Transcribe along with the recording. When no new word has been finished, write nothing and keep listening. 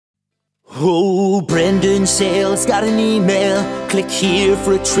Oh, Brendan Sales got an email. Click here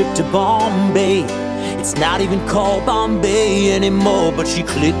for a trip to Bombay. It's not even called Bombay anymore, but she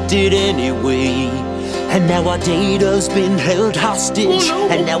clicked it anyway. And now our data's been held hostage,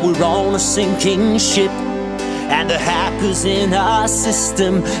 and now we're on a sinking ship. And the hacker's in our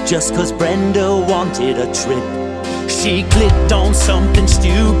system just cause Brenda wanted a trip. She clicked on something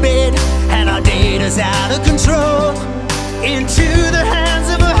stupid, and our data's out of control. Into the hands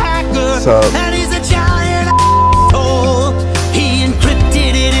of a hacker, and he's a giant asshole. He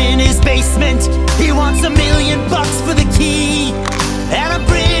encrypted it in his basement. He wants $1 million for the key. And I'm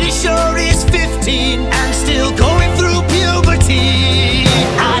pretty sure he's 15 and still going through puberty.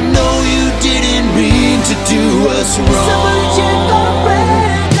 I know you didn't mean to do us wrong. Somebody check on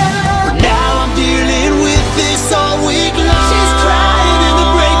Brenda. But now I'm dealing with this all week long. She's crying in the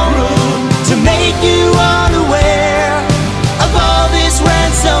break room to make you unaware of all this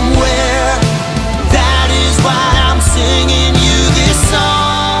ransomware. That is why I'm singing you this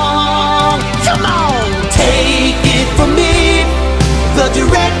song. Come on, take it from me, the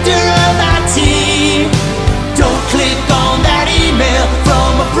director of IT. Don't click on that email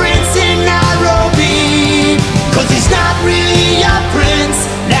from a prince in Nairobi, cause he's not really a prince.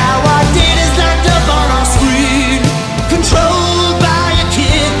 Now our data's locked up on our screen, controlled by a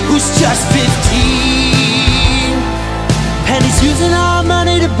kid who's just 15. And he's using our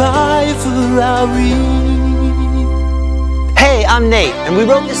money to buy a Ferrari. Hey, I'm Nate, and we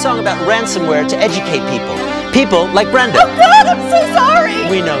wrote this song about ransomware to educate people. People like Brenda. Oh God, I'm so sorry!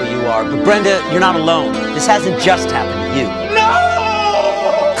 We know you are, but Brenda, you're not alone. This hasn't just happened to you. No!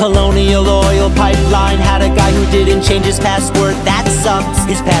 Colonial Oil Pipeline had a guy who didn't change his password. That sucks.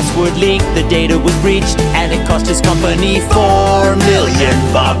 His password leaked, the data was breached, and it cost his company $4 million.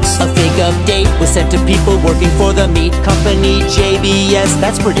 A fake update was sent to people working for the meat company JBS.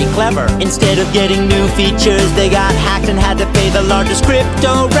 That's pretty clever. Instead of getting new features, they got hacked and had to pay the largest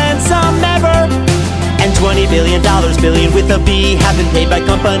crypto ransom ever. And $20 billion, billion with a B, have been paid by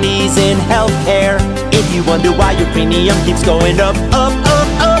companies in healthcare. If you wonder why your premium keeps going up,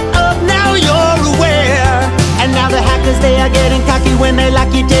 now you're aware. And now the hackers, they are getting cocky when they lock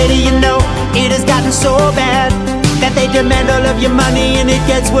your data. You know, it has gotten so bad that they demand all of your money, and it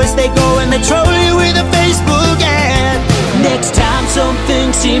gets worse, they go and they troll you with a Facebook ad. Next time something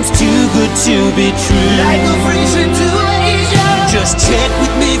seems too good to be true, like a free trip to Asia, just check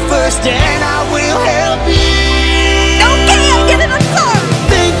with me first and I will help you. Okay, I'm getting a phone.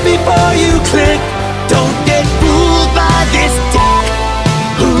 Think before you click. Don't get fooled by this dick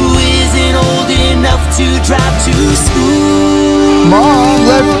who isn't old enough to drive to school. Mom,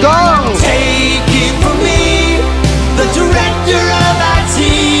 let's go. Take it from me, the director of IT.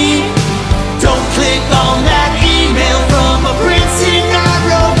 Don't click on that email from a prince in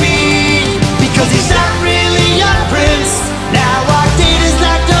Nairobi, because he's not really a prince. Now our data's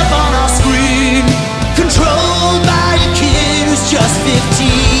locked up on our screen, controlled by a kid who's just 15.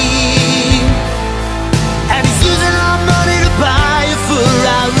 And he's using our money to buy a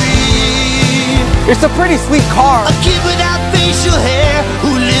Ferrari. It's a pretty sweet car. A kid without facial hair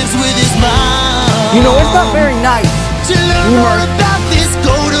who lives with his mom. You know, it's not very nice. To learn more about this,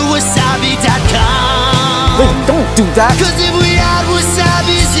 go to wasabi.com. Wait, don't do that. Cause if we had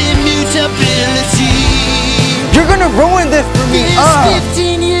wasabi's immutability, You're gonna ruin this for me. this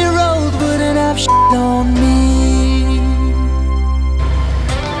 15-year-old wouldn't have shit on me.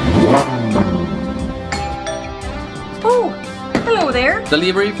 Oh, hello there.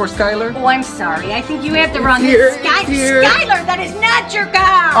 Delivery for Skylar? Oh, I'm sorry. I think you have the wrong here, Skylar, that is not your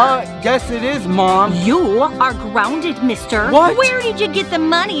car. Yes it is, Mom. You are grounded, mister. What? Where did you get the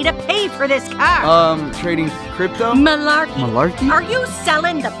money to pay for this car? Trading crypto? Malarkey. Malarkey? Are you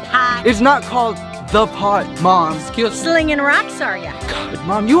selling the pot? It's not called the pot, Mom. Excuse me. Slinging rocks, are you? God,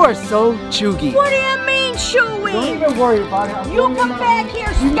 Mom, you are so chuggy. What do you mean, Chewy? Don't even worry about it. You come back here,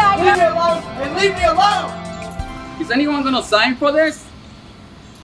 Leave me Skylar. alone and leave me alone. Is anyone gonna sign for this?